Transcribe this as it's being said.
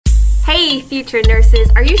Hey, future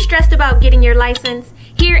nurses, are you stressed about getting your license?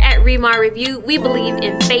 Here at Remar Review, we believe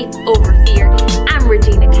in faith over fear. I'm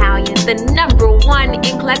Regina Callion, the #1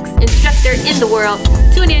 NCLEX instructor in the world.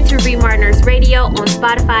 Tune in to Remar Nurse Radio on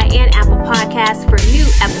Spotify and Apple Podcasts for new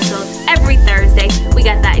episodes every Thursday. We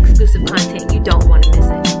got that exclusive content. You don't want to miss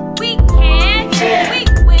it. We can, we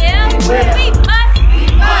will, we must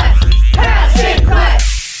pass NCLEX.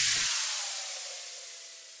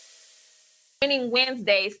 Winning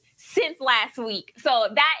Wednesdays since last week. So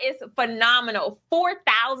that is phenomenal.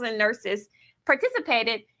 4,000 nurses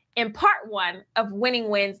participated in part 1 of Winning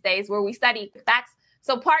Wednesdays, where we study facts.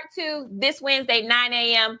 So part 2, this Wednesday, 9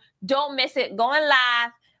 a.m. Don't miss it. Going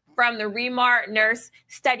live from the Remar Nurse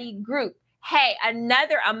Study Group. Hey,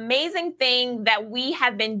 another amazing thing that we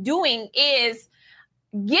have been doing is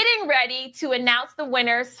getting ready to announce the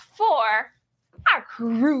winners for our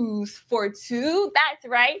cruise for 2. That's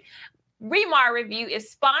right. Remar Review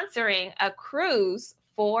is sponsoring a cruise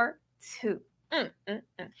for 2.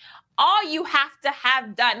 All you have to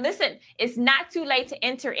have done, listen, it's not too late to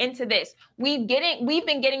enter into this. We've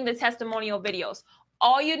been getting the testimonial videos.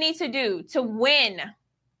 All you need to do to win,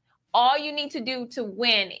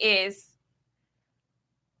 is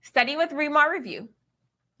study with Remar Review.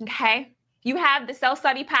 Okay? You have the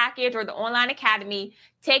self-study package or the online academy.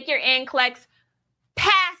 Take your NCLEX,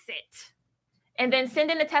 pass it, and then send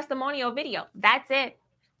in a testimonial video. That's it.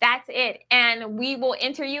 That's it. And we will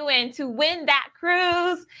enter you in to win that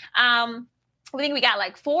cruise. I think we got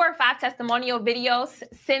like 4 or 5 testimonial videos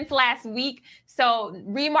since last week. So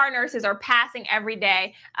Remar nurses are passing every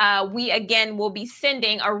day. We, again, will be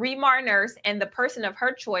sending a Remar nurse and the person of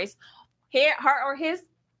her choice, her or his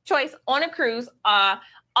choice, on a cruise.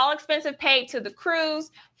 All expenses paid to the cruise,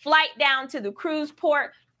 flight down to the cruise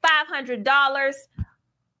port, $500.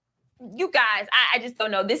 You guys, I just don't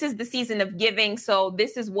know. This is the season of giving. So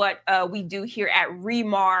this is what we do here at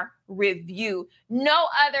Remar Review. No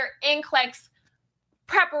other NCLEX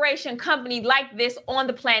preparation company like this on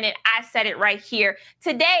the planet. I said it right here.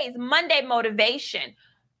 Today's Monday motivation.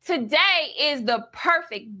 Today is the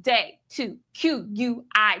perfect day to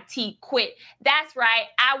QUIT, quit. That's right.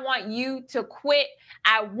 I want you to quit.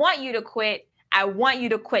 I want you to quit. I want you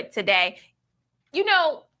to quit today. You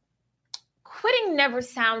know, quitting never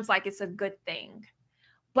sounds like it's a good thing,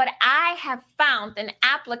 but I have found an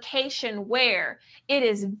application where it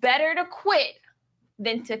is better to quit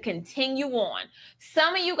than to continue on.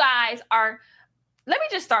 Some of you guys are, let me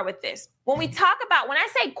just start with this. When I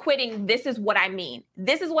say quitting, this is what I mean.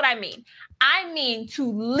 I mean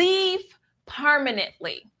to leave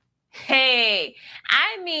permanently. Hey,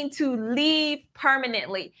 I mean to leave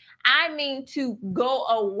permanently. I mean to go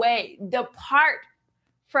away, depart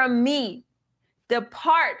from me.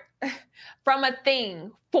 Depart from a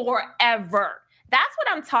thing forever. That's what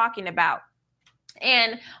I'm talking about.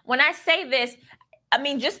 And when I say this, I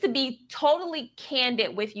mean, just to be totally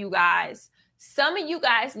candid with you guys, some of you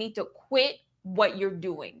guys need to quit what you're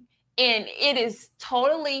doing. And it is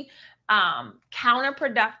totally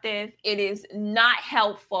counterproductive. It is not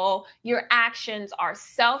helpful. Your actions are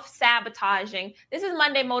self-sabotaging. This is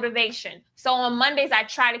Monday motivation. So on Mondays, I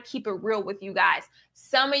try to keep it real with you guys.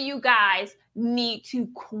 Some of you guys need to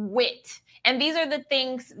quit. And these are the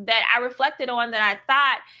things that I reflected on that I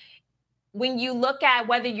thought, when you look at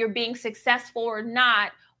whether you're being successful or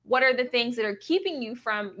not, what are the things that are keeping you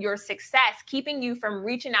from your success, keeping you from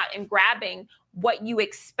reaching out and grabbing what you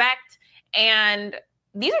expect? And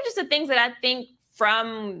these are just the things that I think,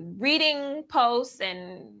 from reading posts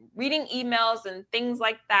and reading emails and things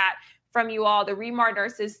like that from you all, the Remar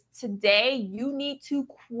nurses, today you need to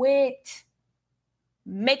quit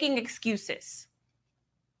making excuses.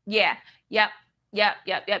 Yeah. Yep.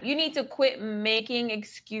 You need to quit making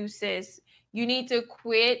excuses. You need to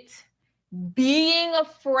quit being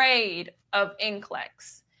afraid of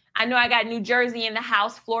NCLEX. I know I got New Jersey in the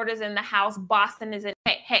house, Florida's in the house, Boston is in.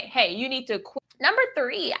 Hey, you need to quit. Number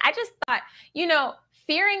 3, I just thought,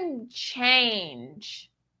 fearing change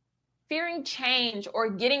or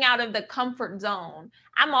getting out of the comfort zone.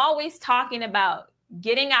 I'm always talking about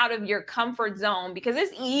getting out of your comfort zone, because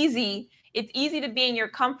it's easy. It's easy to be in your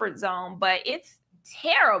comfort zone, but it's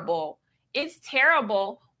terrible. It's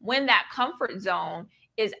terrible when that comfort zone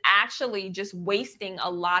is actually just wasting a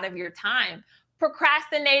lot of your time.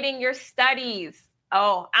 Procrastinating your studies.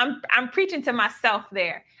 Oh, I'm preaching to myself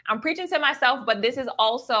there. I'm preaching to myself, but this is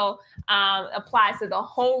also applies to the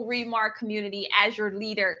whole Remar community. As your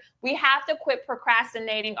leader, we have to quit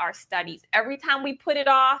procrastinating our studies. Every time we put it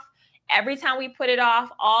off,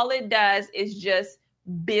 all it does is just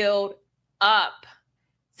build up.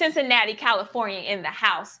 Cincinnati, California in the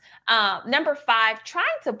house. Number 5, trying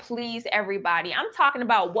to please everybody. I'm talking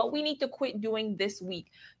about what we need to quit doing this week.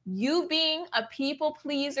 You being a people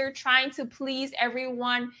pleaser, trying to please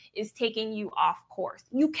everyone is taking you off course.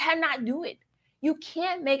 You cannot do it. You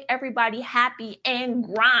can't make everybody happy and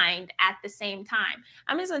grind at the same time.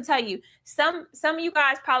 I'm just going to tell you, some of you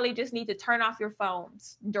guys probably just need to turn off your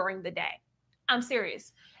phones during the day. I'm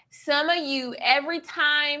serious. Some of you, every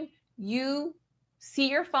time you see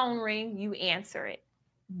your phone ring, you answer it.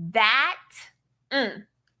 That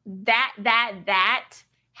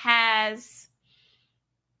has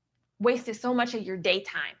wasted so much of your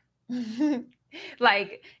daytime.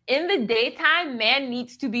 Like in the daytime, man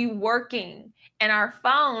needs to be working, and our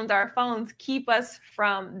phones keep us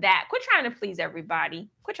from that. Quit trying to please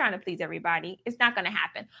everybody. Quit trying to please everybody. It's not going to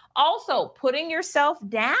happen. Also, putting yourself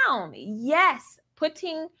down. Yes,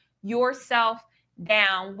 putting yourself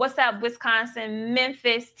down. What's up, Wisconsin,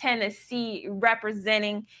 Memphis, Tennessee,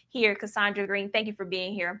 representing here. Cassandra Green, thank you for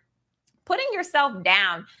being here. Putting yourself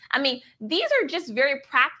down. I mean, these are just very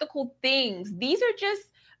practical things. These are just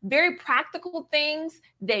very practical things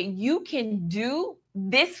that you can do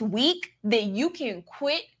this week, that you can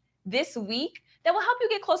quit this week, that will help you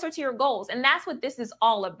get closer to your goals. And that's what this is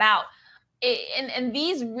all about. And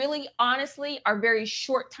these really, honestly, are very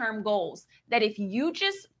short-term goals that if you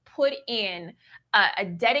just put in a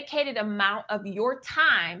dedicated amount of your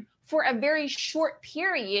time for a very short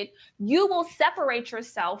period, you will separate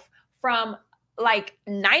yourself from like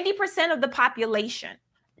 90% of the population.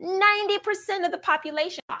 90% of the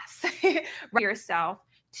population yourself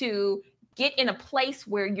to get in a place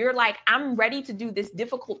where you're like, I'm ready to do this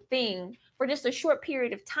difficult thing for just a short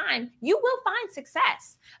period of time, you will find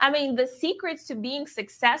success. I mean, the secrets to being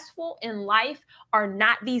successful in life are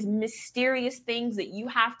not these mysterious things that you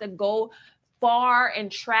have to go far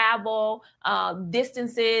and travel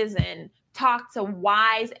distances and talk to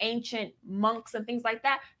wise ancient monks and things like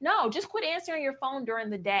that. No, just quit answering your phone during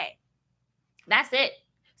the day. That's it.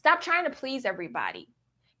 Stop trying to please everybody.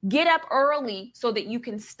 Get up early so that you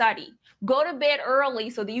can study. Go to bed early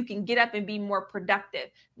so that you can get up and be more productive.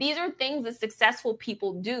 These are things that successful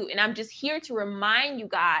people do. And I'm just here to remind you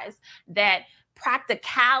guys that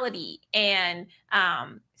practicality and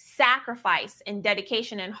sacrifice and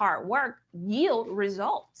dedication and hard work yield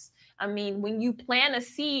results. I mean, when you plant a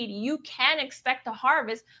seed, you can expect a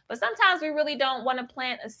harvest, but sometimes we really don't want to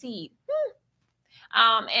plant a seed.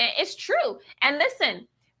 And it's true. And listen,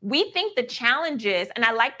 we think the challenges, and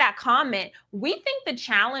I like that comment, we think the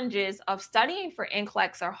challenges of studying for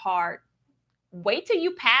NCLEX are hard. Wait till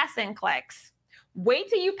you pass NCLEX. Wait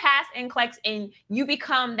till you pass NCLEX and you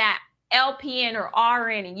become that LPN or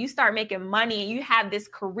RN and you start making money and you have this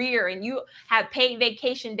career and you have paid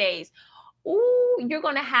vacation days. Ooh, you're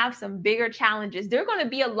going to have some bigger challenges. There are going to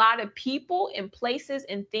be a lot of people and places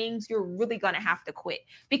and things you're really going to have to quit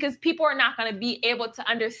because people are not going to be able to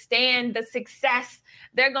understand the success.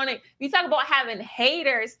 They're going to, you talk about having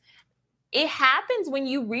haters. It happens when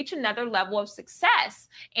you reach another level of success.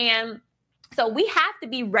 And so we have to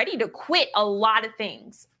be ready to quit a lot of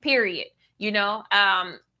things, period. You know,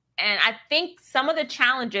 and I think some of the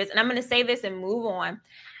challenges, and I'm going to say this and move on,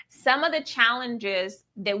 some of the challenges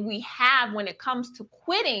that we have when it comes to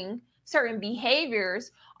quitting certain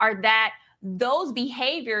behaviors are that those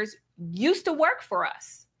behaviors used to work for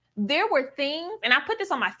us. There were things, and I put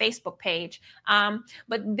this on my Facebook page,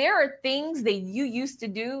 but there are things that you used to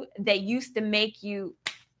do that used to make you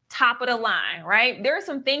top of the line, right? There are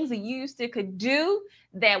some things that you used to could do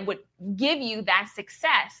that would give you that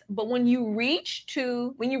success. But when you reach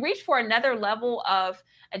for another level of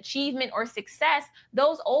achievement or success,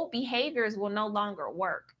 those old behaviors will no longer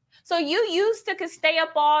work. So you used to could stay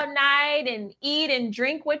up all night and eat and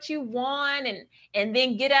drink what you want and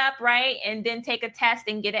then get up, right? And then take a test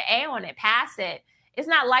and get an A on it, pass it. It's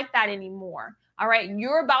not like that anymore. All right.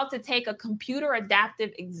 You're about to take a computer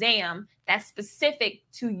adaptive exam that's specific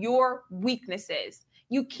to your weaknesses.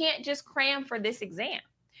 You can't just cram for this exam.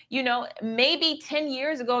 You know, maybe 10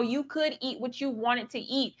 years ago, you could eat what you wanted to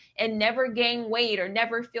eat and never gain weight or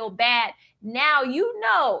never feel bad. Now, you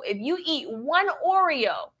know, if you eat one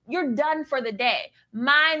Oreo, you're done for the day.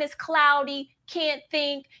 Mind is cloudy, can't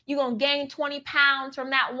think. You're going to gain 20 pounds from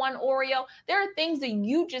that one Oreo. There are things that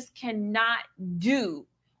you just cannot do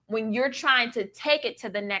when you're trying to take it to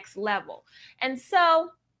the next level. And so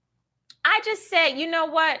I just said, you know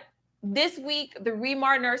what? This week, the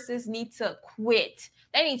Remar nurses need to quit.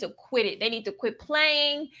 They need to quit it. They need to quit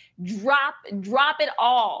playing, drop it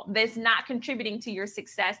all that's not contributing to your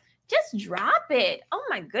success. just drop it. Oh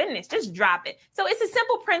my goodness, just drop it. So it's a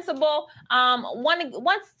simple principle.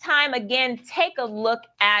 Once time again, take a look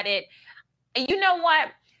at it. You know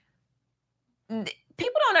what?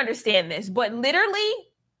 People don't understand this, but literally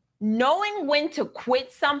knowing when to quit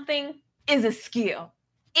something is a skill.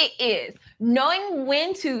 It is. Knowing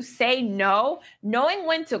when to say no, knowing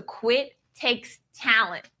when to quit takes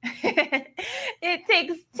talent. It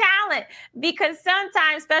takes talent because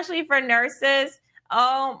sometimes, especially for nurses,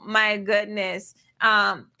 oh my goodness,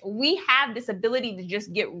 we have this ability to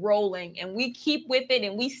just get rolling and we keep with it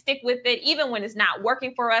and we stick with it even when it's not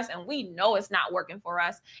working for us and we know it's not working for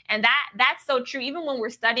us. And that's so true. Even when we're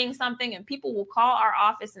studying something and people will call our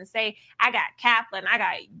office and say, I got Kaplan, I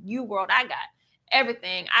got UWorld, I got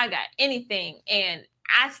everything, I got anything, and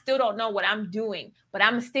I still don't know what I'm doing, but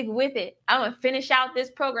I'm gonna stick with it. I'm gonna finish out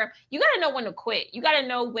this program. You gotta know when to quit. You gotta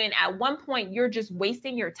know when at one point you're just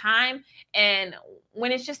wasting your time and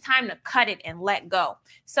when it's just time to cut it and let go.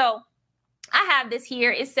 So I have this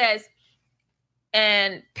here. It says,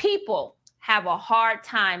 and people have a hard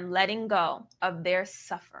time letting go of their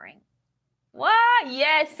suffering. What?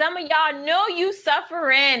 Yes, some of y'all know you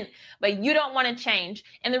suffering, but you don't want to change.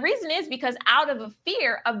 And the reason is because out of a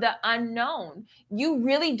fear of the unknown, you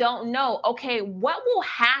really don't know, okay, what will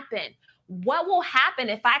happen? What will happen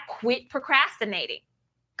if I quit procrastinating?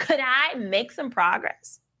 Could I make some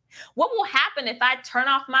progress? What will happen if I turn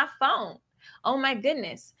off my phone? Oh my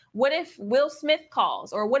goodness. What if Will Smith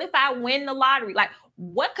calls? Or what if I win the lottery? Like,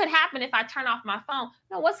 what could happen if I turn off my phone?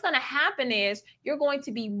 No, what's going to happen is you're going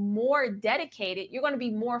to be more dedicated. You're going to be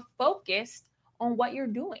more focused on what you're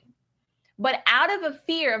doing. But out of a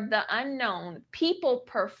fear of the unknown, people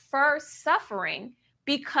prefer suffering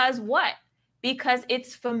because what? Because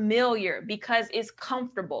it's familiar, because it's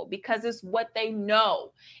comfortable, because it's what they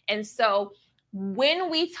know. And so when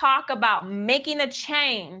we talk about making a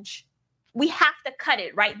change, we have to cut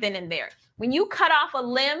it right then and there. When you cut off a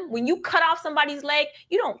limb, when you cut off somebody's leg,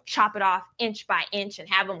 you don't chop it off inch by inch and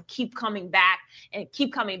have them keep coming back and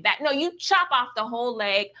keep coming back. No, you chop off the whole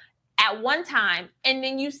leg at one time and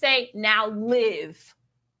then you say, now live.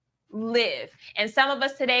 And some of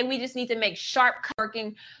us today, we just need to make sharp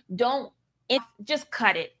working. Just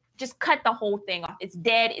cut it. Just cut the whole thing off. It's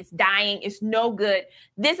dead. It's dying. It's no good.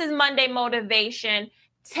 This is Monday Motivation.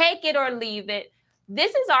 Take it or leave it.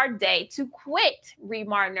 This is our day to quit,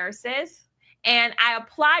 Remar nurses. And I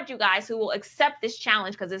applaud you guys who will accept this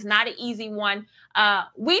challenge because it's not an easy one.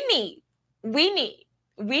 We need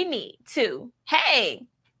to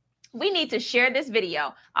share this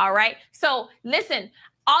video. All right. So listen,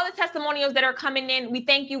 all the testimonials that are coming in, we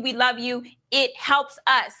thank you. We love you. It helps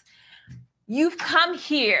us. You've come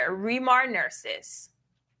here, Remar nurses,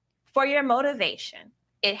 for your motivation.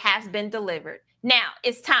 It has been delivered. Now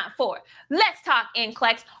it's time for Let's Talk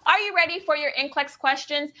NCLEX. Are you ready for your NCLEX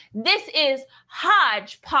questions? This is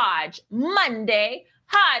Hodgepodge Monday.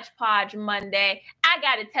 Hodgepodge Monday. I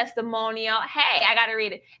got a testimonial. Hey, I got to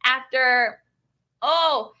read it. After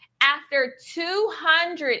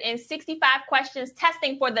 265 questions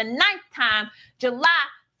testing for the 9th time, July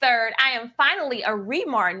 3rd, I am finally a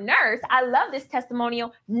Remar nurse. I love this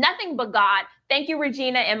testimonial. Nothing but God. Thank you,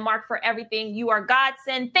 Regina and Mark, for everything. You are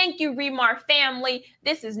godsend. Thank you, Remar family.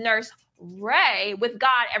 This is Nurse Ray. With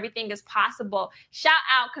God, everything is possible. Shout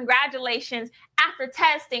out. Congratulations. After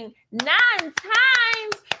testing 9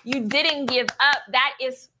 times, you didn't give up. That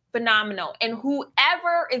is phenomenal. And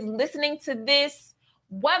whoever is listening to this,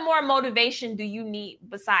 what more motivation do you need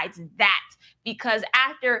besides that? Because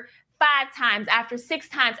after 5 times, after 6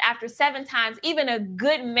 times, after 7 times, even a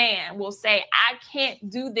good man will say, I can't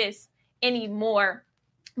do this anymore,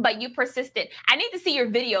 but you persisted. I need to see your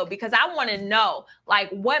video because I want to know, like,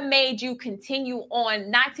 what made you continue on,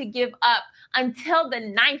 not to give up until the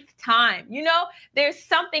 9th time. You know, there's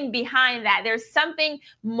something behind that. There's something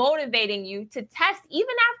motivating you to test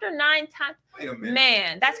even after 9 times. Wait a minute.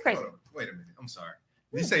 Man, that's crazy. Wait a minute. I'm sorry.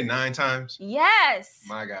 Did you say 9 times? Yes.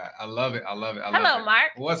 My God. I love it. Hello,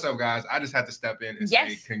 Mark. What's up, guys? I just had to step in and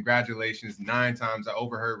say congratulations 9 times. I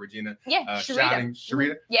overheard Regina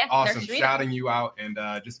Sharita. Yeah. Awesome. Shouting you out and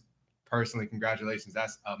just personally, congratulations.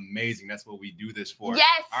 That's amazing. That's what we do this for.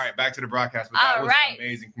 Yes. All right, back to the broadcast. But that was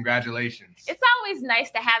amazing. Congratulations. It's always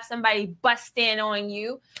nice to have somebody bust in on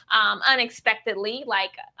you unexpectedly,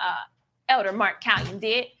 like Elder Mark Callion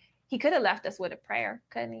did. He could have left us with a prayer,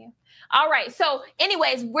 couldn't he? All right. So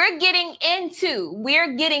anyways, we're getting into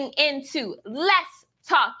Let's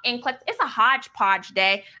Talk NCLEX. It's a hodgepodge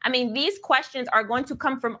day. I mean, these questions are going to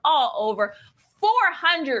come from all over.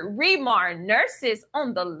 400 Remar nurses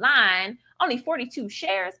on the line. Only 42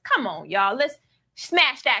 shares. Come on, y'all.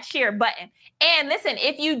 smash that share button. And listen,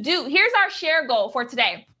 if you do, here's our share goal for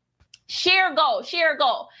today. Share goal.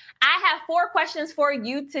 I have 4 questions for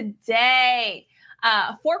you today.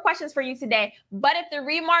 4 questions for you today. But if the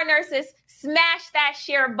Remar nurses smash that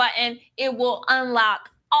share button, it will unlock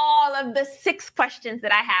all of the 6 questions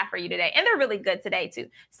that I have for you today. And they're really good today too.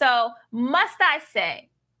 So must I say,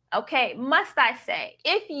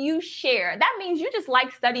 if you share, that means you just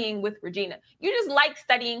like studying with Regina. You just like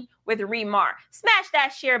studying with Remar. Smash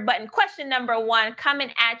that share button. Question number 1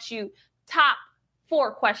 coming at you. Top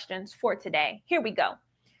 4 questions for today. Here we go.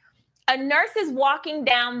 A nurse is walking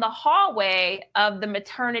down the hallway of the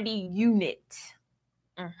maternity unit.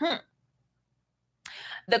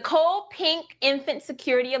 The cold pink infant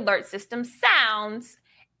security alert system sounds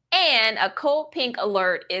and a cold pink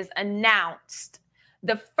alert is announced.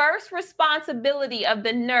 The first responsibility of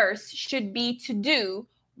the nurse should be to do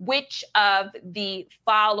which of the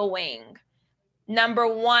following? Number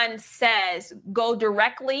 1 says, go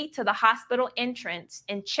directly to the hospital entrance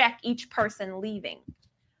and check each person leaving.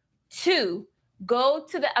 2, go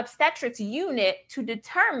to the obstetrics unit to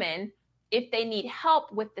determine if they need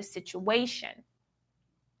help with the situation.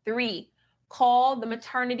 3, call the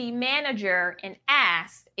maternity manager and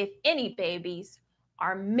ask if any babies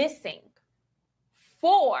are missing.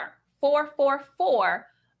 4,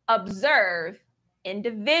 observe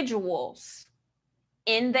individuals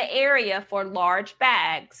in the area for large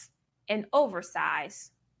bags and oversized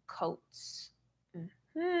coats.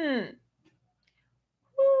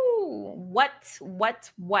 What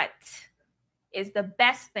is the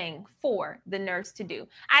best thing for the nurse to do?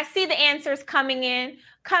 I see the answers coming in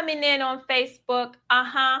on Facebook.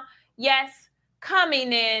 Yes,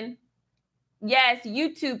 coming in. Yes,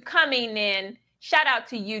 YouTube coming in. Shout out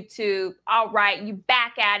to YouTube. All right, you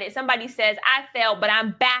back at it. Somebody says, I failed, but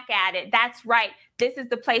I'm back at it. That's right. This is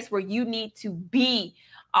the place where you need to be.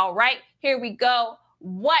 All right, here we go.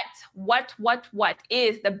 What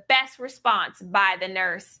is the best response by the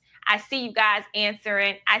nurse? I see you guys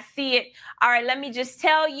answering. I see it. All right, let me just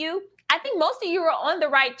tell you, I think most of you are on the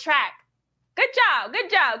right track. Good job.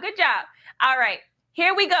 All right,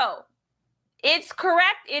 here we go. It's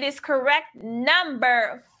correct. It is correct.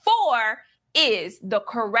 Number 4 is the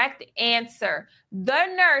correct answer. The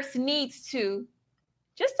nurse needs to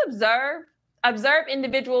just observe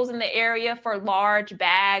individuals in the area for large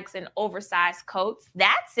bags and oversized coats.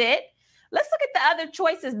 That's it. Let's look at the other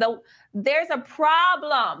choices, though. There's a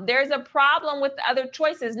problem. There's a problem with the other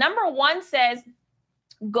choices. Number 1 says,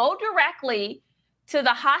 go directly to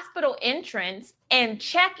the hospital entrance and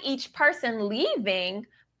check each person leaving.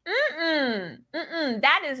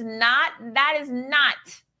 That is not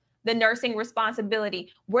the nursing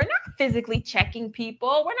responsibility. We're not physically checking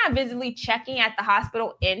people. We're not physically checking at the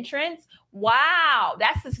hospital entrance. Wow,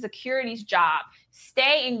 that's the security's job.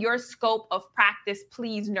 Stay in your scope of practice,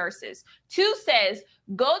 please, nurses. 2 says,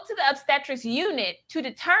 go to the obstetrics unit to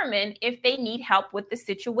determine if they need help with the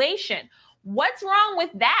situation. What's wrong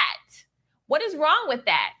with that? What is wrong with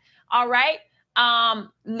that? All right.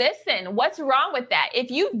 Listen, what's wrong with that?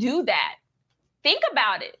 If you do that, think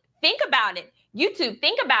about it. YouTube,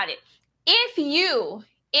 think about it. If you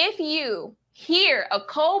hear a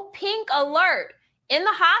cold pink alert in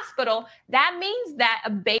the hospital, that means that a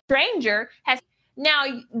baby stranger has. Now,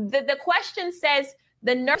 the question says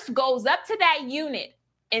the nurse goes up to that unit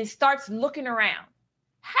and starts looking around.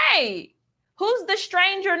 Hey, who's the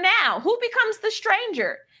stranger now? Who becomes the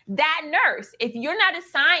stranger? That nurse. If you're not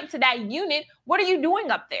assigned to that unit, what are you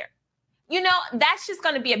doing up there? That's just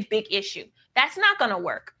going to be a big issue. That's not going to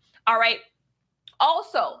work. All right.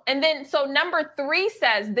 Also, so number 3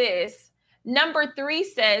 says this. Number 3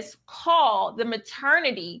 says, call the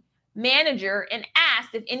maternity manager and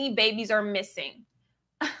ask if any babies are missing.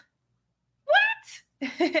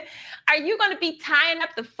 What? Are you going to be tying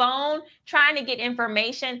up the phone, trying to get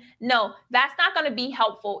information? No, that's not going to be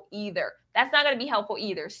helpful either.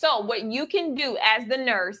 So what you can do as the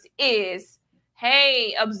nurse is,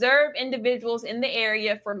 hey, observe individuals in the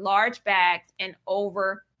area for large bags and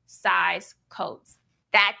oversized coats.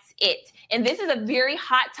 That's it. And this is a very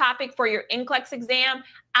hot topic for your NCLEX exam.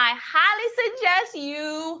 I highly suggest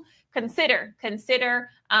you consider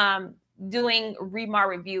doing Remar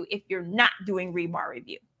review if you're not doing Remar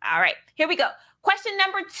review. All right, here we go. Question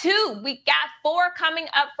number 2. We got 4 coming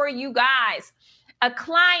up for you guys. A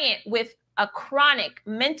client with a chronic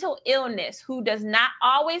mental illness who does not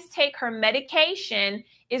always take her medication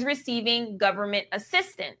is receiving government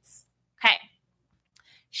assistance. Okay.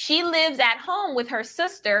 She lives at home with her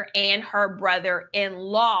sister and her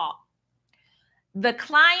brother-in-law. The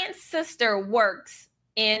client's sister works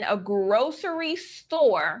in a grocery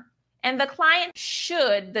store And the client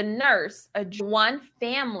should, the nurse, address 1,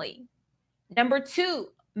 family. Number 2,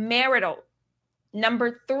 marital.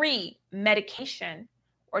 Number 3, medication.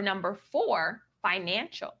 Or number 4,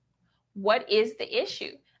 financial. What is the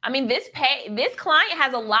issue? I mean, this client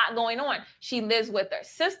has a lot going on. She lives with her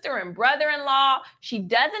sister and brother-in-law. She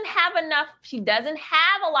doesn't have enough. She doesn't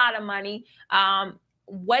have a lot of money.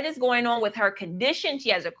 What is going on with her condition? She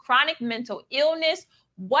has a chronic mental illness.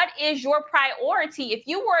 What is your priority? If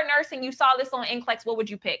you were a nurse and you saw this on NCLEX, what would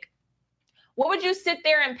you pick? What would you sit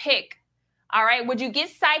there and pick? All right. Would you get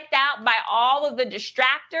psyched out by all of the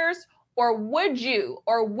distractors, or would you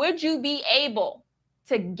be able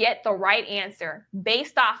to get the right answer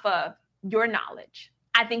based off of your knowledge?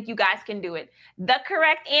 I think you guys can do it. The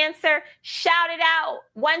correct answer, shout it out.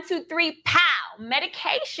 1, 2, 3, pow.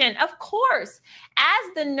 Medication, of course.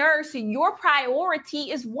 As the nurse, your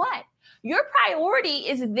priority is what? Your priority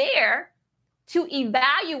is there to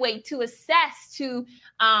evaluate, to assess, to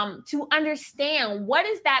understand what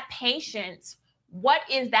is that patient's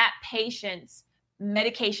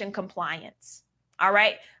medication compliance. All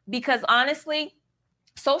right. Because honestly,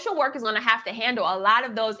 social work is going to have to handle a lot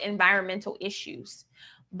of those environmental issues.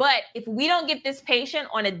 But if we don't get this patient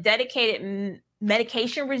on a dedicated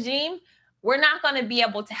medication regime, we're not going to be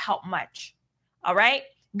able to help much. All right.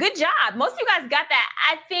 Good job. Most of you guys got that.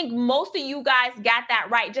 I think most of you guys got that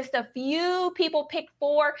right. Just a few people picked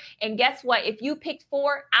 4. And guess what? If you picked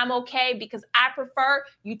 4, I'm okay, because I prefer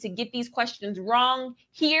you to get these questions wrong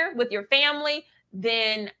here with your family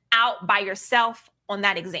than out by yourself on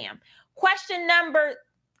that exam. Question number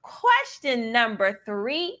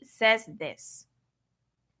 3 says this.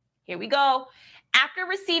 Here we go. After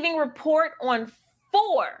receiving report on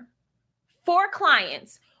 4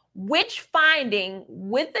 clients, which finding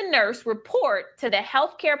would the nurse report to the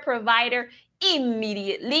healthcare provider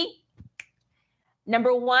immediately?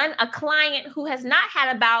 Number 1, a client who has not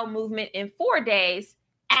had a bowel movement in 4 days,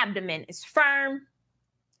 abdomen is firm.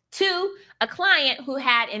 2, a client who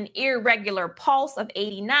had an irregular pulse of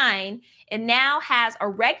 89 and now has a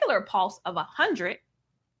regular pulse of 100.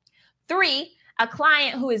 3, a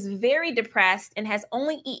client who is very depressed and has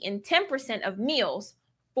only eaten 10% of meals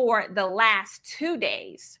for the last 2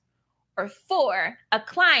 days. Or 4, a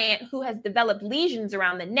client who has developed lesions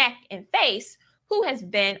around the neck and face who has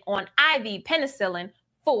been on IV penicillin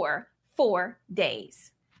for 4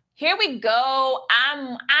 days. Here we go.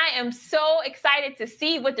 I am so excited to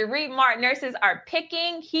see what the ReadMart nurses are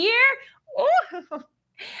picking here. Ooh.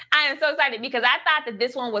 I am so excited because I thought that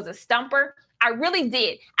this one was a stumper. I really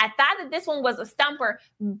did. I thought that this one was a stumper,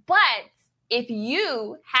 but if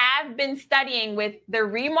you have been studying with the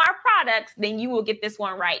ReadMart products, then you will get this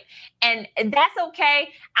one right. And that's okay.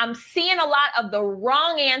 I'm seeing a lot of the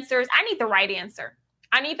wrong answers. I need the right answer.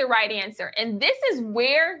 And this is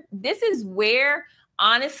where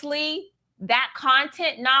honestly, that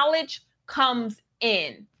content knowledge comes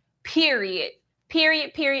in. Period.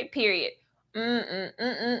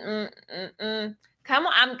 Come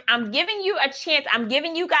on, I'm giving you a chance. I'm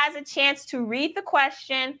giving you guys a chance to read the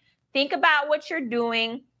question. Think about what you're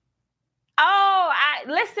doing.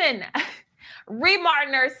 Listen, ReadMart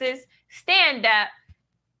nurses, stand up.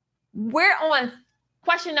 We're on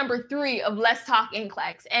question number 3 of Let's Talk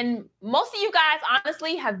NCLEX. And most of you guys,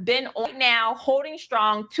 honestly, have been on now holding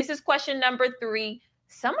strong. This is question number 3.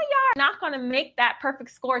 Some of y'all are not going to make that perfect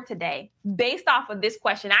score today based off of this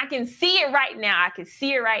question. I can see it right now.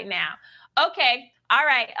 Okay. All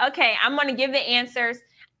right. Okay. I'm going to give the answers.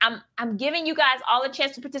 I'm giving you guys all a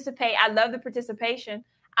chance to participate. I love the participation.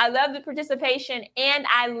 And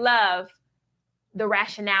I love the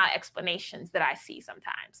rationale explanations that I see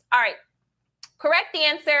sometimes. All right. Correct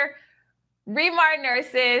answer, ReadMart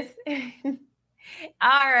nurses.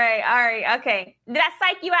 All right. Okay. Did I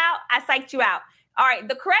psych you out? I psyched you out. All right.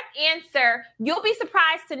 The correct answer, you'll be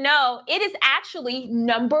surprised to know, it is actually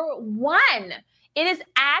number 1. It is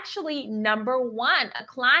actually number 1. A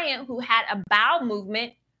client who had a bowel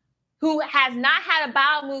movement, who has not had a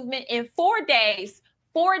bowel movement in 4 days,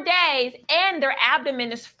 and their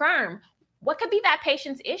abdomen is firm. What could be that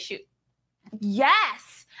patient's issue?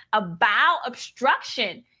 Yes, a bowel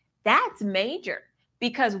obstruction. That's major,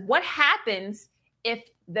 because what happens if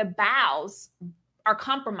the bowels are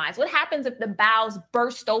compromised? What happens if the bowels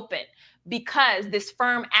burst open because this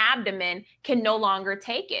firm abdomen can no longer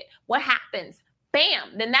take it? What happens?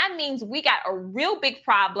 Bam, then that means we got a real big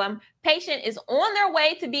problem. Patient is on their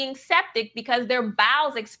way to being septic because their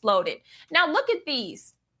bowels exploded. Now look at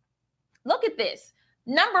these. Look at this.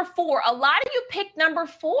 Number 4, a lot of you picked number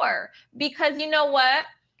 4 because you know what?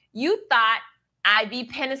 You thought IV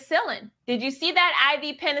penicillin. Did you see that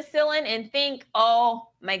IV penicillin and think, oh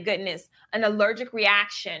my goodness, an allergic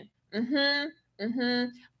reaction?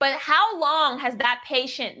 But how long has that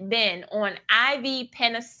patient been on IV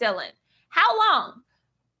penicillin? How long?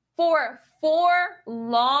 For 4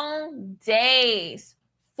 long days.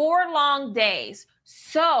 4 long days.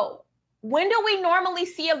 So when do we normally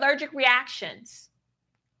see allergic reactions?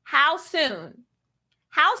 How soon?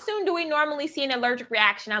 How soon do we normally see an allergic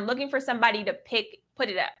reaction? I'm looking for somebody to put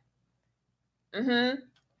it up.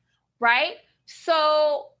 Right?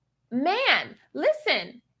 So, man,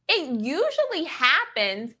 listen, it usually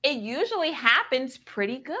happens. It usually happens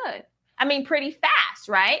pretty good. I mean, pretty fast,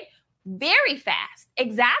 right? Very fast.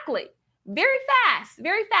 Exactly. Very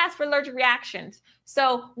fast for allergic reactions.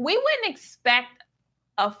 So we wouldn't expect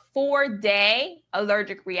a 4-day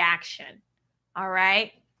allergic reaction. All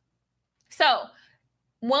right. So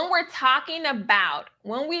when we're talking about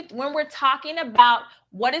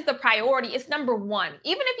what is the priority, it's number one.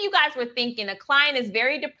 Even if you guys were thinking a client is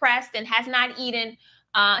very depressed and has not eaten,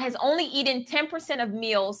 has only eaten 10% of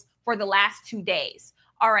meals for the last 2 days.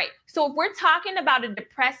 All right. So if we're talking about a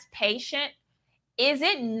depressed patient, is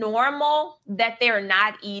it normal that they're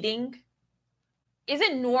not eating? Is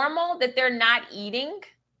it normal that they're not eating?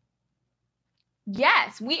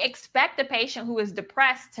 Yes, we expect a patient who is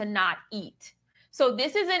depressed to not eat. So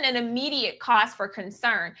this isn't an immediate cause for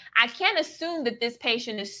concern. I can't assume that this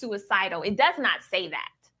patient is suicidal. It does not say that.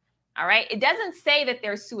 All right. It doesn't say that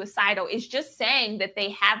they're suicidal. It's just saying that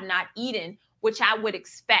they have not eaten, which I would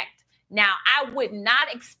expect. Now, I would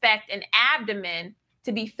not expect an abdomen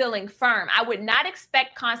to be feeling firm. I would not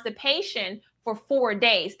expect constipation for 4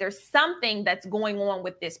 days. There's something that's going on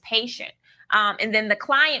with this patient. And then the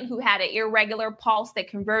client who had an irregular pulse that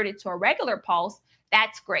converted to a regular pulse,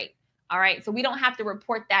 that's great. All right. So we don't have to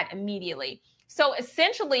report that immediately. So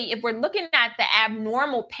essentially, if we're looking at the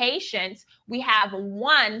abnormal patients, we have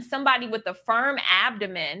somebody with a firm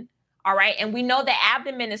abdomen. All right. And we know the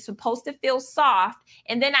abdomen is supposed to feel soft.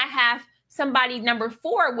 And then I have somebody number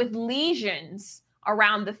 4 with lesions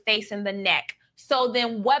around the face and the neck. So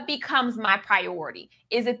then what becomes my priority?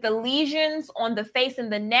 Is it the lesions on the face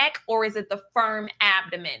and the neck, or is it the firm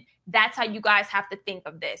abdomen? That's how you guys have to think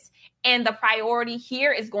of this. And the priority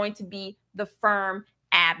here is going to be the firm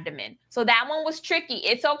abdomen. So that one was tricky.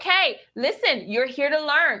 It's okay. Listen, you're here to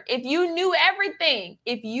learn. If you knew everything,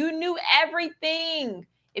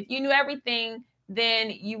 then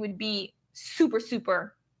you would be super,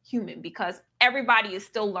 super human, because everybody is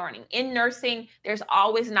still learning. In nursing, there's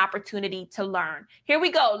always an opportunity to learn. Here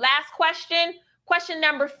we go. Last question. Question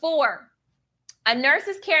number 4. A nurse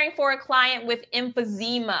is caring for a client with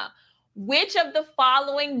emphysema. Which of the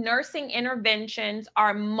following nursing interventions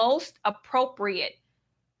are most appropriate?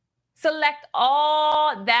 Select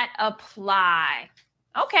all that apply.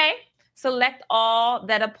 Okay. Select all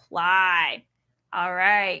that apply. All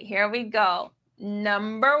right, here we go.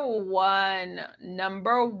 Number one,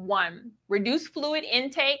 reduce fluid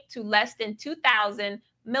intake to less than 2,000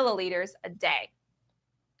 milliliters a day.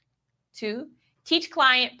 2, teach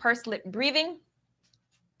client pursed lip breathing.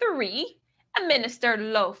 3, administer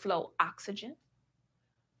low flow oxygen.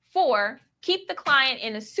 4, keep the client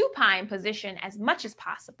in a supine position as much as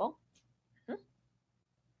possible.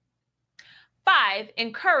 5,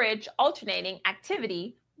 encourage alternating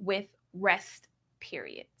activity with rest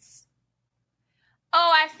periods.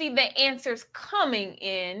 Oh, I see the answers coming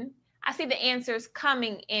in.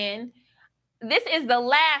 This is the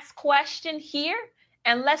last question here,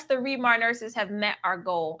 unless the Remar nurses have met our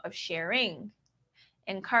goal of sharing.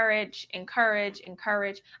 Encourage.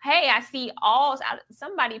 Hey, I see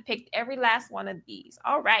somebody picked every last one of these.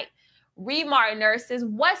 All right. Remar nurses,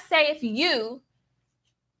 what saith you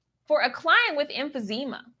for a client with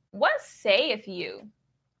emphysema? What saith you?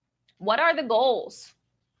 What are the goals?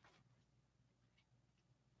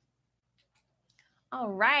 All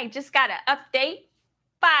right, just got an update.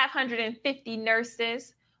 550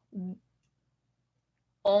 nurses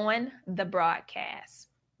on the broadcast.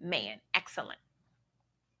 Man, excellent.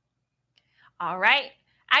 All right,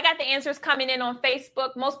 I got the answers coming in on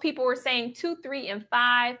Facebook. Most people were saying 2, 3, and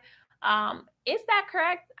 5. Is that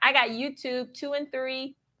correct? I got YouTube 2 and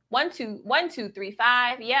 3. 1, 2, 3,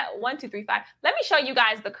 5. Yeah, 1, 2, 3, 5. Let me show you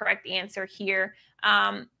guys the correct answer here.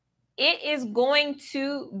 It is going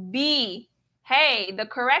to be, hey, the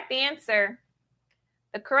correct answer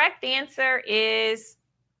is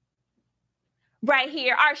right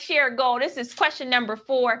here, our share goal. This is question number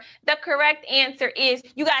 4. The correct answer is,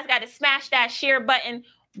 you guys got to smash that share button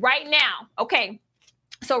right now. Okay,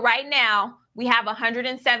 so right now we have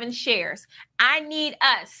 107 shares. I need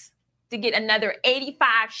us to get another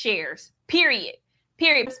 85 shares, period.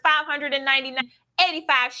 It's 599,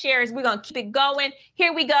 85 shares. We're going to keep it going.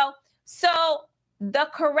 Here we go. So the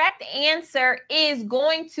correct answer is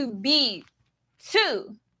going to be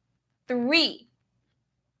 2, 3,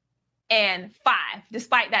 and 5.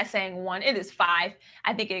 Despite that saying 1, it is 5.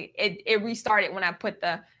 I think it restarted when I put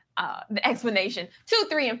the explanation. 2,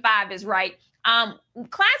 3, and 5 is right.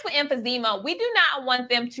 Clients with emphysema, we do not want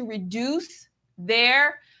them to reduce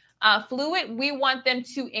their fluid. We want them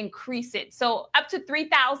to increase it. So up to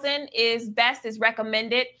 3,000 is best, is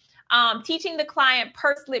recommended. Teaching the client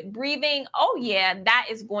pursed lip breathing. Oh yeah, that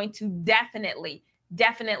is going to definitely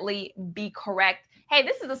be correct. Hey,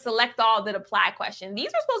 this is a select all that apply question.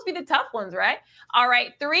 These are supposed to be the tough ones, right? All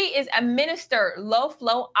right, 3 is administer low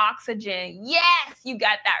flow oxygen. Yes, you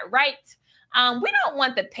got that right. We don't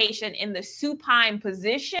want the patient in the supine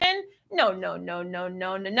position. No.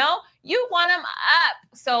 You want them up.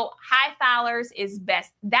 So high Fowler's is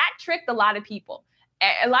best. That tricked a lot of people.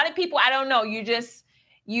 A lot of people, I don't know, you just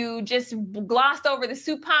glossed over the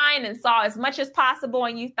supine and saw as much as possible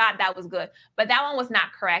and you thought that was good. But that one was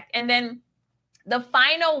not correct. And then the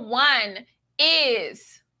final one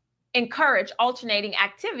is encourage alternating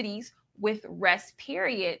activities with rest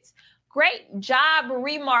periods. Great job,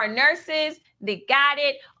 Remar nurses. They got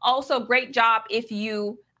it. Also, great job if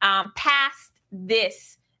you passed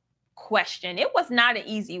this question. It was not an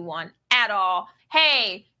easy one at all.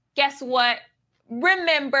 Hey, guess what?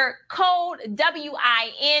 Remember, code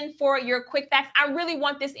WIN for your quick facts. I really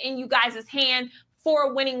want this in you guys' hand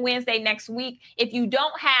for Winning Wednesday next week. If you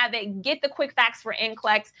don't have it, get the quick facts for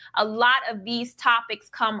NCLEX. A lot of these topics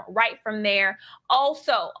come right from there.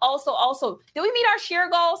 Also, did we meet our share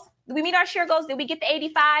goals? Did we meet our share goals? Did we get the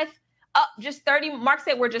 85? Up just 30. Mark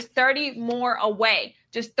said we're just 30 more away.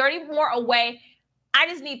 Just 30 more away. I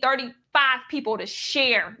just need 35 people to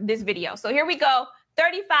share this video. So here we go.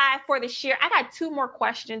 35 for the share. I got 2 more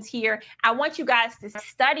questions here. I want you guys to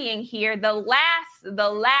studying here. The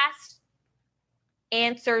last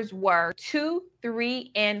answers were 2,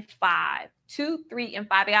 3, and 5. 2, 3, and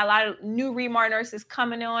 5. I got a lot of new Remar nurses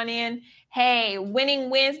coming on in. Hey, Winning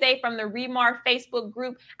Wednesday from the Remar Facebook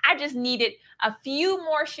group. I just needed a few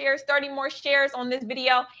more shares, 30 more shares on this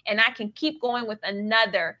video, and I can keep going with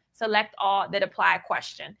another select all that apply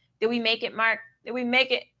question. Did we make it, Mark? Did we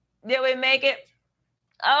make it? Did we make it?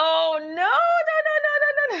 Oh, no.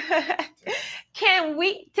 Can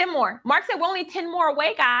we, 10 more. Mark said we're only 10 more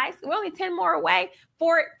away, guys. We're only 10 more away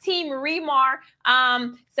for Team Remar.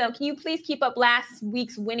 So can you please keep up last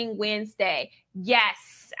week's Winning Wednesday?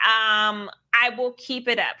 Yes, I will keep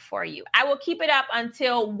it up for you. I will keep it up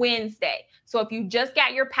until Wednesday. So if you just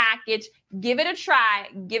got your package, give it a try.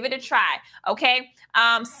 Give it a try. Okay.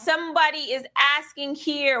 Somebody is asking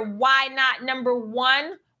here, why not number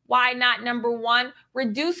 1? Why not number 1?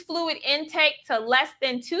 Reduce fluid intake to less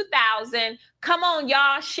than 2,000. Come on,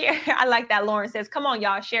 y'all, share. I like that. Lauren says, come on,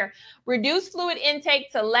 y'all, share. Reduce fluid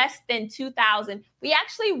intake to less than 2,000. We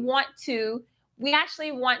actually want to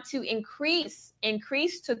increase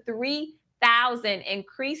to 3,000.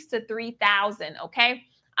 Increase to 3,000. Okay.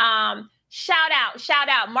 Shout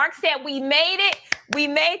out. Mark said we made it. We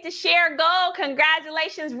made the share goal.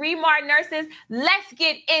 Congratulations, Remar nurses. Let's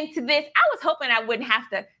get into this. I was hoping I wouldn't have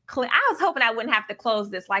to close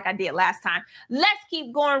this like I did last time. Let's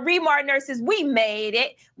keep going. Remar nurses, we made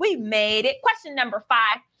it. Question number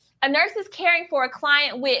 5. A nurse is caring for a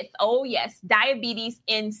client with, oh yes, diabetes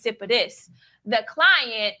insipidus. The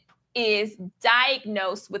client is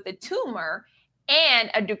diagnosed with a tumor and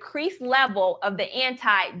a decreased level of the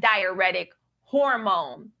anti-diuretic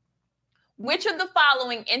hormone. Which of the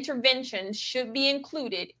following interventions should be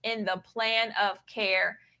included in the plan of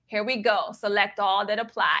care? Here we go. Select all that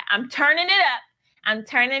apply. I'm turning it up.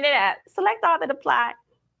 Select all that apply.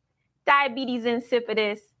 Diabetes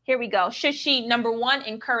insipidus. Here we go. Should she, number 1,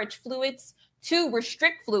 encourage fluids? 2,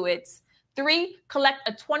 restrict fluids. 3, collect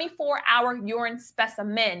a 24-hour urine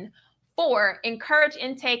specimen. 4, encourage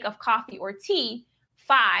intake of coffee or tea.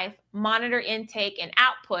 5, monitor intake and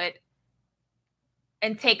output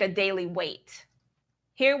and take a daily weight.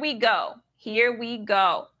 Here we go.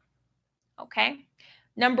 Okay.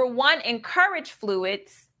 Number 1, encourage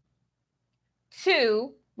fluids.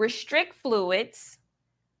 2, restrict fluids.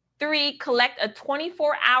 3, collect a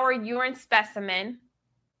 24-hour urine specimen.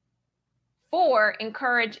 4,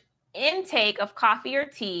 encourage intake of coffee or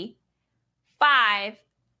tea. 5,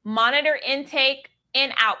 monitor intake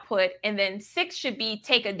and output. And then 6 should be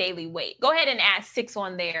take a daily weight. Go ahead and add 6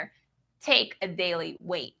 on there. Take a daily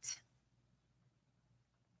weight.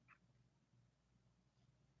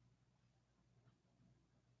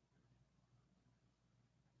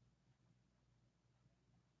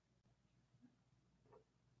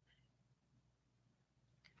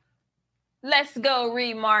 Let's go,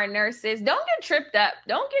 Remar nurses. Don't get tripped up.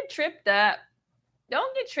 Don't get tripped up.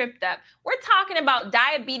 Don't get tripped up. We're talking about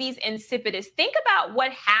diabetes insipidus. Think about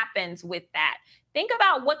what happens with that. Think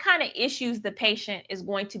about what kind of issues the patient is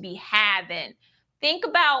going to be having. Think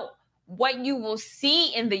about what you will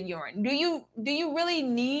see in the urine. Do you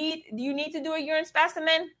need to do a urine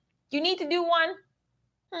specimen? You need to do one?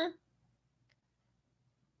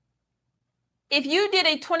 If you did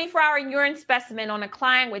a 24-hour urine specimen on a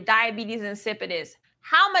client with diabetes insipidus,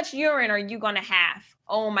 how much urine are you going to have?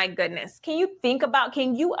 Oh my goodness. Can you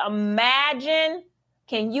imagine?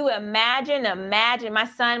 Imagine my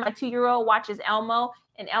son, my 2-year-old watches Elmo,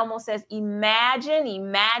 and Elmo says, imagine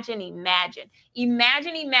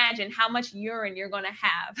how much urine you're going to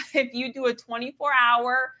have if you do a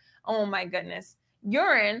 24-hour, oh my goodness,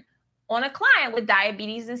 urine on a client with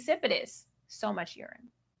diabetes insipidus. So much urine,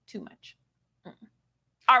 too much.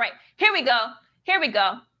 All right, here we go.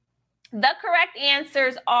 The correct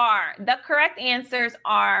answers are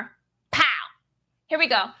pow. Here we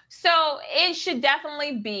go. So it should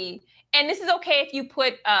definitely be, and this is okay if you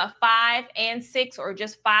put 5 and 6 or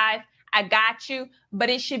just 5. I got you, but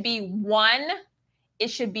it should be 1. It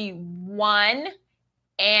should be 1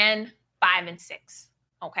 and 5 and 6.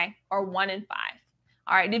 Okay, or 1 and 5.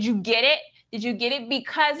 All right, did you get it?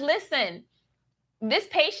 Because listen, this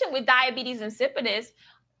patient with diabetes insipidus,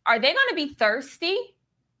 are they going to be thirsty?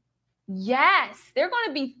 Yes, they're going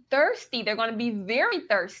to be thirsty. They're going to be very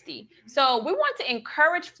thirsty. So we want to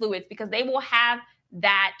encourage fluids because they will have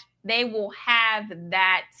that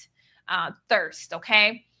thirst.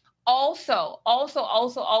 Okay. Also,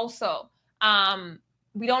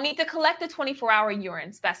 we don't need to collect a 24-hour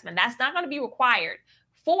urine specimen. That's not going to be required.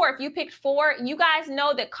 4, if you picked 4, you guys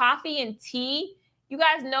know that coffee and tea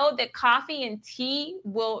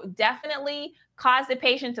will definitely cause the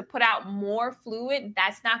patient to put out more fluid.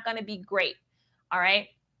 That's not going to be great. All right.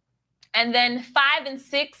 And then 5 and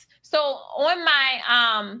 6. So on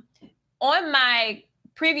my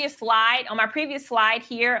previous slide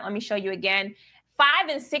here, let me show you again. 5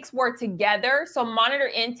 and 6 were together. So monitor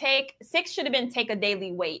intake. 6 should have been take a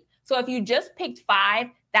daily weight. So if you just picked 5,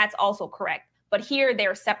 that's also correct. But here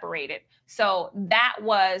they're separated. So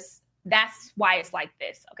that's why it's like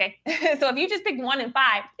this. Okay. So if you just picked 1 and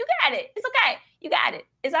 5, you got it. It's okay. You got it.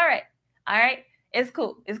 It's all right. All right. It's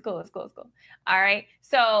cool. All right.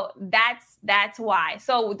 So that's why.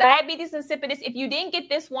 So diabetes insipidus, if you didn't get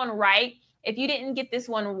this one right,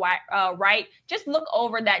 just look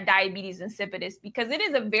over that diabetes insipidus because it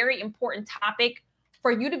is a very important topic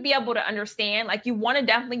for you to be able to understand. Like you want to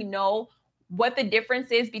definitely know what the difference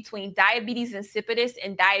is between diabetes insipidus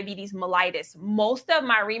and diabetes mellitus. Most of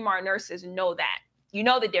my Remar nurses know that. You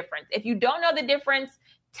know the difference. If you don't know the difference,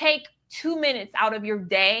 take 2 minutes out of your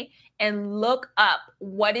day and look up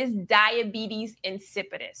what is diabetes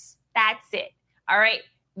insipidus. That's it. All right.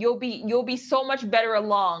 You'll be so much better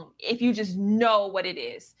along if you just know what it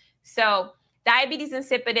is. So diabetes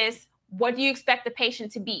insipidus, what do you expect the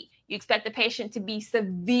patient to be? You expect the patient to be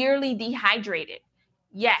severely dehydrated.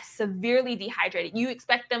 Yes, severely dehydrated. You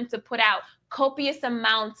expect them to put out copious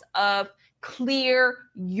amounts of clear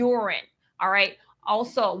urine. All right.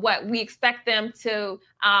 Also, what we expect them to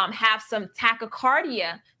have some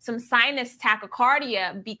tachycardia, some sinus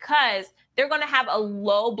tachycardia, because they're going to have a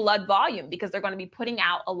low blood volume because they're going to be putting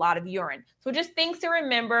out a lot of urine. So just things to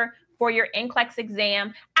remember for your NCLEX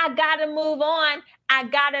exam. I got to move on.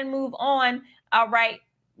 All right.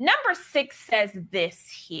 Number 6 says this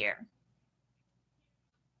here.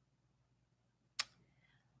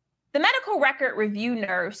 The medical record review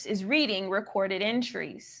nurse is reading recorded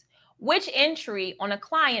entries. Which entry on a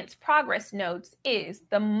client's progress notes is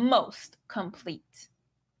the most complete?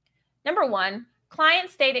 Number 1, client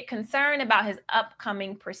stated concern about his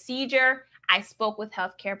upcoming procedure. I spoke with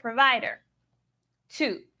healthcare provider.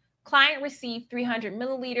 2, client received 300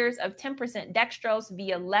 milliliters of 10% dextrose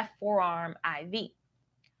via left forearm IV.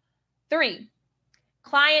 3,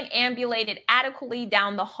 client ambulated adequately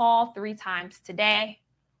down the hall 3 times today.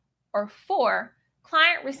 Or 4,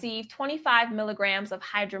 client received 25 milligrams of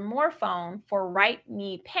hydromorphone for right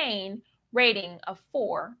knee pain, rating of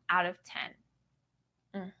 4 out of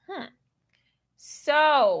 10.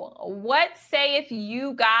 So what sayeth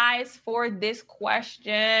you guys for this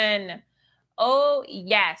question? Oh,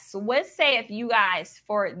 yes. What sayeth you guys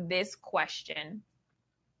for this question?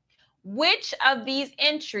 Which of these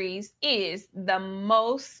entries is the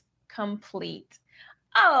most complete?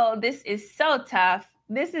 Oh, this is so tough.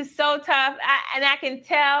 And I can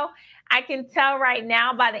tell right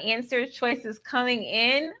now by the answer choices coming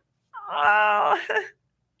in. Oh,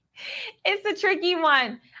 it's a tricky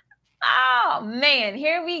one. Oh man,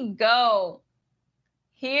 here we go.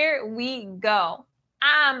 Here we go.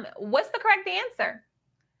 What's the correct answer?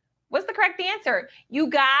 What's the correct answer? You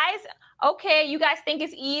guys, okay, you guys think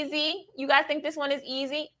it's easy? You guys think this one is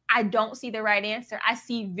easy? I don't see the right answer. I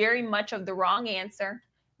see very much of the wrong answer.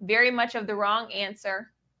 Very much of the wrong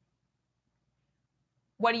answer.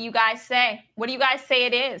 What do you guys say? What do you guys say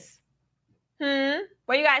it is?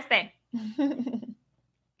 What do you guys think?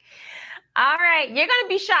 All right, you're going to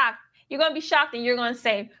be shocked. You're going to be shocked and you're going to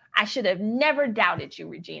say, I should have never doubted you,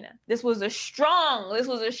 Regina. This was a strong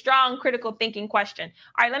critical thinking question.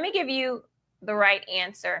 All right, let me give you the right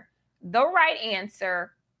answer. The right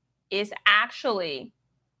answer is actually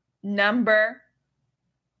number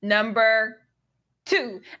 2.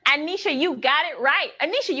 Anisha, you got it right.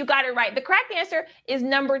 Anisha, you got it right. The correct answer is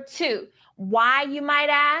number 2. Why, you might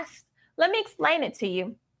ask? Let me explain it to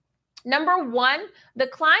you. Number 1, the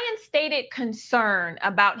client stated concern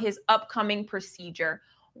about his upcoming procedure.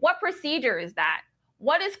 What procedure is that?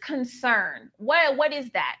 What is concern? What is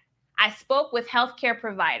that? I spoke with healthcare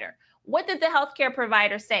provider. What did the healthcare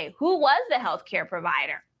provider say? Who was the healthcare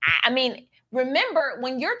provider? I mean, remember,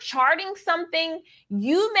 when you're charting something,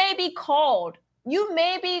 you may be called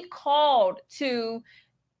to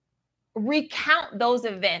recount those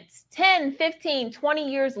events 10, 15,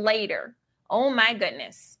 20 years later. Oh my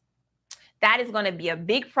goodness. That is going to be a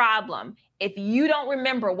big problem if you don't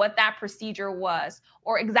remember what that procedure was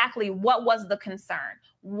or exactly what was the concern.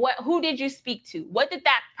 Who did you speak to? What did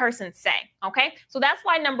that person say? Okay, so that's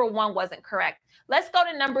why number 1 wasn't correct. Let's go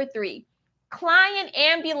to number 3. Client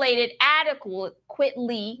ambulated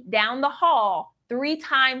adequately down the hall 3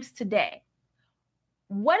 times today.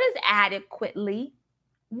 What is adequately?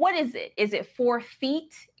 What is it? Is it 4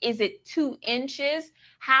 feet? Is it 2 inches?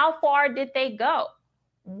 How far did they go?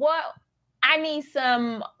 I need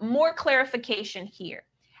some more clarification here.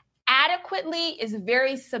 Adequately is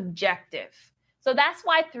very subjective. So that's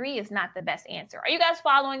why 3 is not the best answer. Are you guys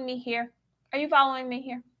following me here? Are you following me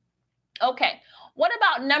here? Okay. What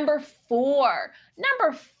about number 4?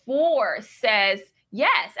 Number 4 says,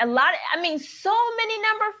 yes, so many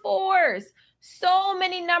number 4s. So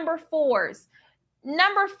many number 4s.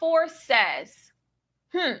 Number 4 says,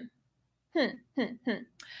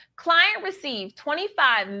 client received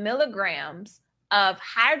 25 milligrams of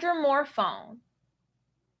hydromorphone.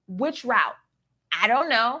 Which route? I don't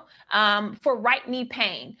know. For right knee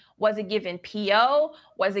pain, was it given PO?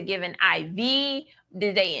 Was it given IV?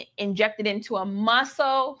 Did they inject it into a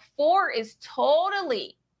muscle? 4 is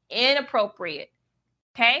totally inappropriate.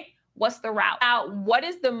 Okay. What's the route? What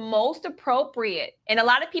is the most appropriate? And a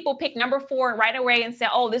lot of people pick number 4 right away and say,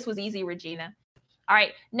 oh, this was easy, Regina. All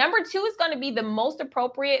right. Number 2 is going to be the most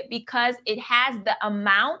appropriate because it has the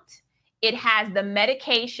amount, it has the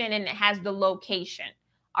medication, and it has the location.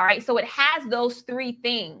 All right. So it has those 3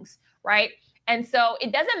 things, right? And so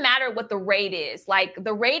it doesn't matter what the rate is. Like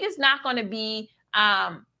the rate is not going to be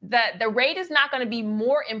the rate is not going to be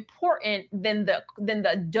more important than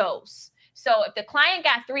the dose. So if the client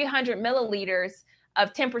got 300 milliliters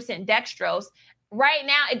of 10% dextrose, right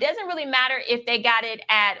now, it doesn't really matter if they got it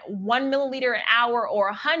at 1 milliliter an hour or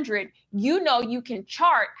 100. You know, you can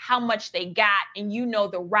chart how much they got and you know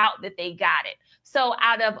the route that they got it. So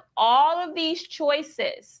out of all of these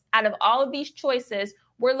choices,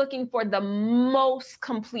 we're looking for the most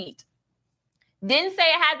complete. Didn't say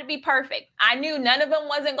it had to be perfect. I knew none of them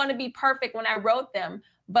wasn't going to be perfect when I wrote them,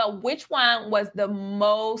 but which one was the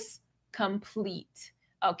most complete?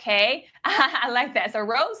 Okay, I like that. So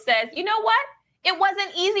Rose says, you know what? It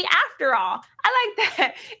wasn't easy after all. I like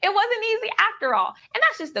that. It wasn't easy after all. And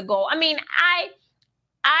that's just the goal. I mean, I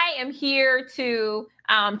am here to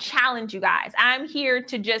challenge you guys. I'm here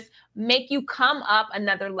to just make you come up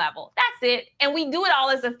another level. That's it. And we do it all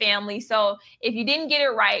as a family. So if you didn't get it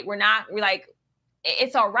right, we're like,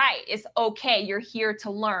 it's all right. It's okay. You're here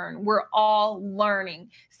to learn. We're all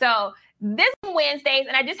learning. So this Wednesdays,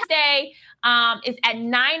 and I just say is at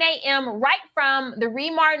 9 a.m. right from the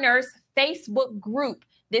Remar Nurse Facebook group.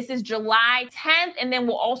 This is July 10th. And then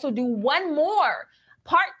we'll also do one more.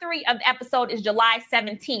 Part 3 of the episode is July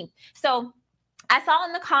 17th. So I saw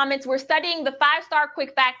in the comments, we're studying the 5-star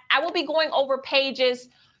quick facts. I will be going over pages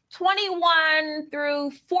 21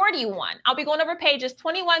 through 41. I'll be going over pages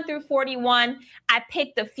 21 through 41. I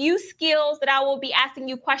picked a few skills that I will be asking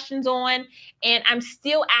you questions on, and I'm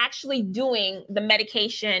still actually doing the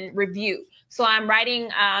medication review. So I'm writing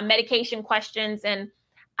medication questions, and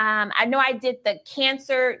I know I did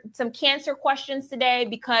some cancer questions today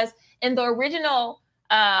because in the original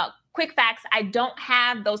quick facts, I don't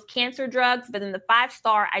have those cancer drugs, but in the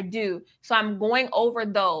 5-star, I do. So I'm going over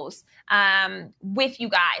those with you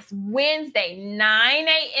guys. Wednesday, 9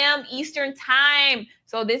 a.m. Eastern time.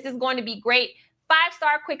 So this is going to be great.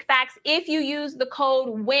 5-star quick facts. If you use the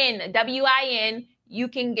code WIN, W-I-N, you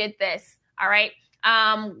can get this. All right.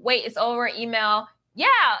 Wait, it's over email. Yeah.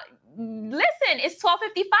 Listen, it's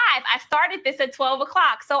 12:55. I started this at 12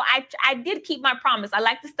 o'clock. So I did keep my promise. I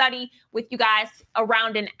like to study with you guys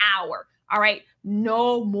around an hour. All right.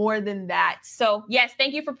 No more than that. So yes,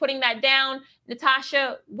 thank you for putting that down.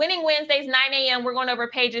 Natasha, Winning Wednesdays, 9 a.m. We're going over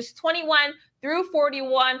pages 21 through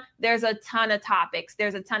 41. There's a ton of topics.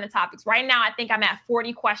 Right now, I think I'm at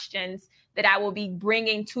 40 questions that I will be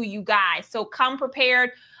bringing to you guys. So come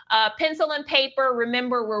prepared. Pencil and paper.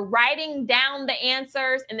 Remember, we're writing down the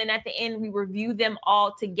answers, and then at the end, we review them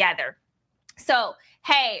all together. So,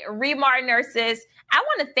 hey, Remar nurses, I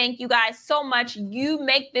want to thank you guys so much. You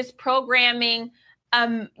make this programming,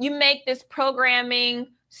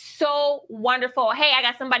 so wonderful. Hey, I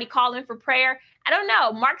got somebody calling for prayer. I don't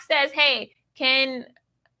know. Mark says, hey,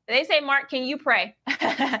 Mark, can you pray?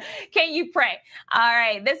 Can you pray? All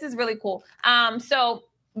right. This is really cool. So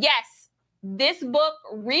yes. This book,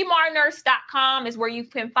 remarnurse.com, is where you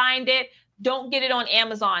can find it. Don't get it on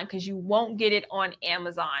Amazon because you won't get it on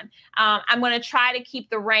Amazon. I'm going to try to keep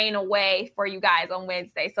the rain away for you guys on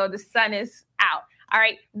Wednesday. So the sun is out. All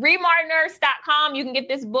right. remarnurse.com. You can get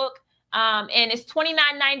this book and it's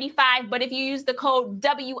 $29.95. But if you use the code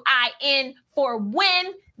WIN for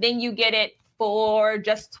WIN, then you get it for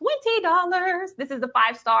just $20. This is the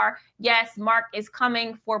 5-star. Yes, Mark is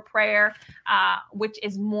coming for prayer, which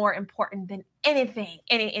is more important than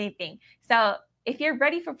anything. So if you're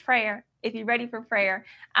ready for prayer, hey,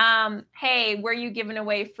 were you giving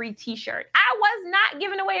away a free t-shirt? I was not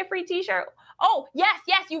giving away a free t-shirt. Oh, yes,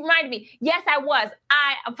 you reminded me. Yes, I was.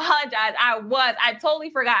 I apologize. I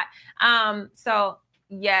totally forgot. So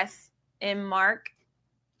yes, and Mark,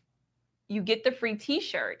 you get the free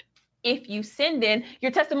t-shirt if you send in your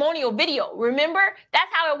testimonial video. Remember,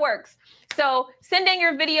 that's how it works. So send in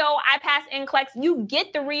your video. I pass NCLEX. You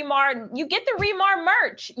get the Remar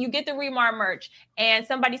merch. And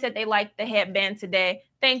somebody said they liked the headband today.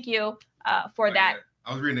 Thank you for that. Yeah.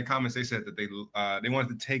 I was reading the comments. They said that they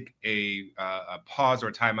wanted to take a pause or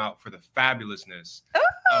a timeout for the fabulousness of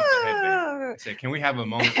the headband. They said, can we have a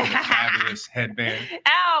moment for the fabulous headband?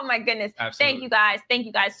 Oh my goodness. Absolutely. Thank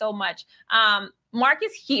you guys so much. Mark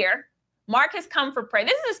is here. Mark has come for prayer.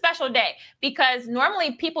 This is a special day because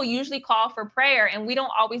normally people usually call for prayer and we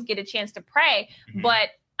don't always get a chance to pray. Mm-hmm.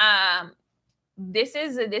 But this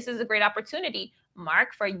is a great opportunity,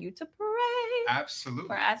 Mark, for you to pray. Absolutely.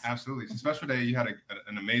 For us. Absolutely. It's a special day. You had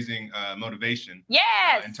an amazing motivation.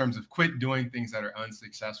 Yes. In terms of quit doing things that are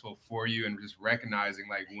unsuccessful for you and just recognizing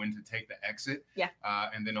like when to take the exit. Yeah.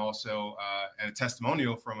 And then also a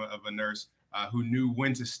testimonial of a nurse who knew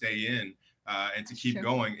when to stay in. And to keep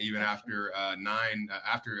going even after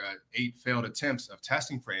 8 failed attempts of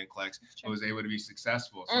testing for NCLEX, was able to be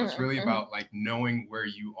successful. So it's really about like knowing where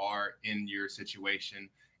you are in your situation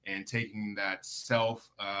and taking that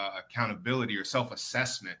accountability or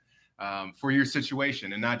self-assessment for your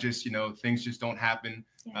situation, and not just, things just don't happen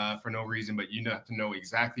for no reason, but you have to know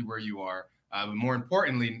exactly where you are. But more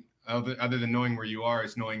importantly, other than knowing where you are,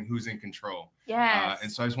 is knowing who's in control. Yes.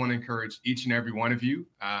 And so I just want to encourage each and every one of you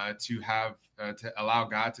to allow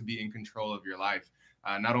God to be in control of your life.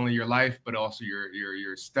 Not only your life, but also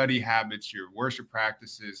your study habits, your worship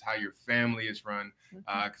practices, how your family is run.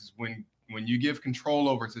 Because when you give control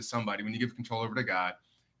over to somebody, when you give control over to God,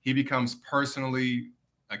 he becomes personally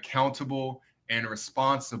accountable and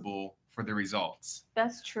responsible for the results.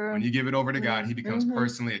 That's true. When you give it over to God, he becomes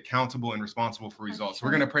personally accountable and responsible for results. So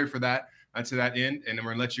we're going to pray for that to that end, and then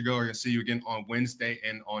we're going to let you go. We're going to see you again on Wednesday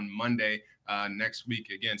and on Monday next week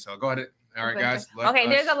again. So go ahead. All right, guys.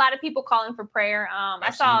 There's a lot of people calling for prayer.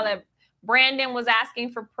 I saw that Brandon was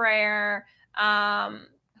asking for prayer.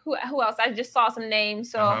 Who else? I just saw some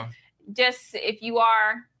names. So just if you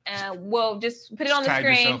are, we'll just put it on the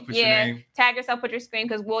screen. Tag yourself, put your screen,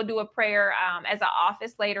 because we'll do a prayer as an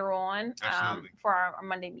office later on for our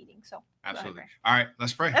Monday meeting. So absolutely. All right,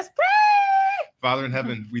 let's pray. Let's pray. Father in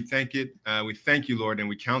heaven, we thank you, Lord, and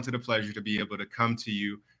we count it a pleasure to be able to come to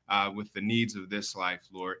you with the needs of this life,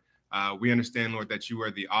 Lord. We understand, Lord, that you are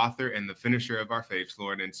the author and the finisher of our faiths,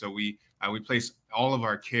 Lord. And so we place all of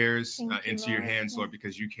our cares into your hands, Lord,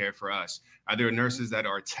 because you care for us. There are nurses that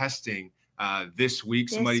are testing this week.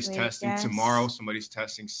 Somebody's testing tomorrow. Somebody's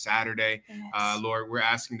testing Saturday. Lord, we're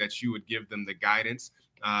asking that you would give them the guidance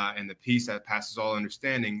and the peace that passes all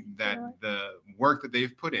understanding, that the work that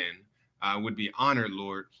they've put in would be honored,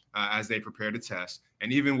 Lord, as they prepare to test.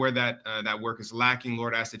 And even where that work is lacking,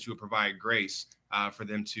 Lord, I ask that you would provide grace for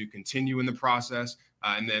them to continue in the process,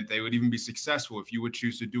 and that they would even be successful if you would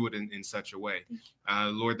choose to do it in such a way.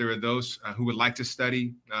 Lord, there are those who would like to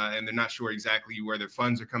study and they're not sure exactly where their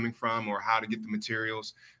funds are coming from or how to get the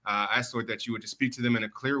materials. I ask, Lord, that you would just speak to them in a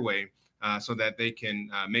clear way so that they can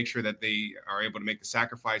make sure that they are able to make the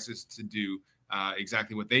sacrifices to do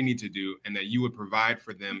exactly what they need to do, and that you would provide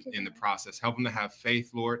for them in the process. Help them to have faith,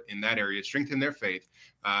 Lord, in that area. Strengthen their faith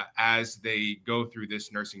as they go through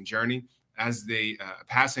this nursing journey. As they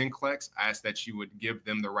pass NCLEX, I ask that you would give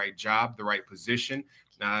them the right job, the right position,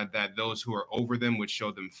 that those who are over them would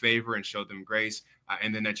show them favor and show them grace,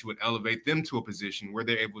 and then that you would elevate them to a position where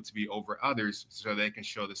they're able to be over others so they can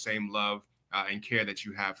show the same love and care that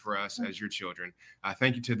you have for us as your children.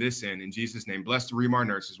 Thank you to this end. In Jesus' name, bless the Remar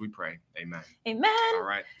nurses, we pray. Amen. Amen. All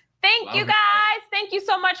right. Thank you, guys. Thank you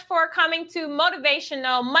so much for coming to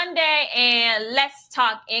Motivational Monday and Let's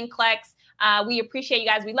Talk NCLEX. We appreciate you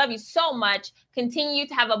guys. We love you so much. Continue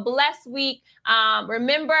to have a blessed week.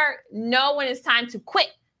 Remember, know when it's time to quit.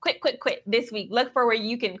 Quit this week. Look for where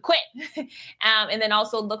you can quit. And then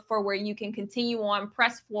also look for where you can continue on,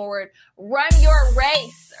 press forward, run your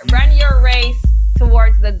race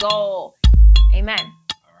towards the goal. Amen.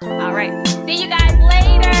 All right. See you guys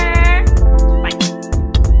later.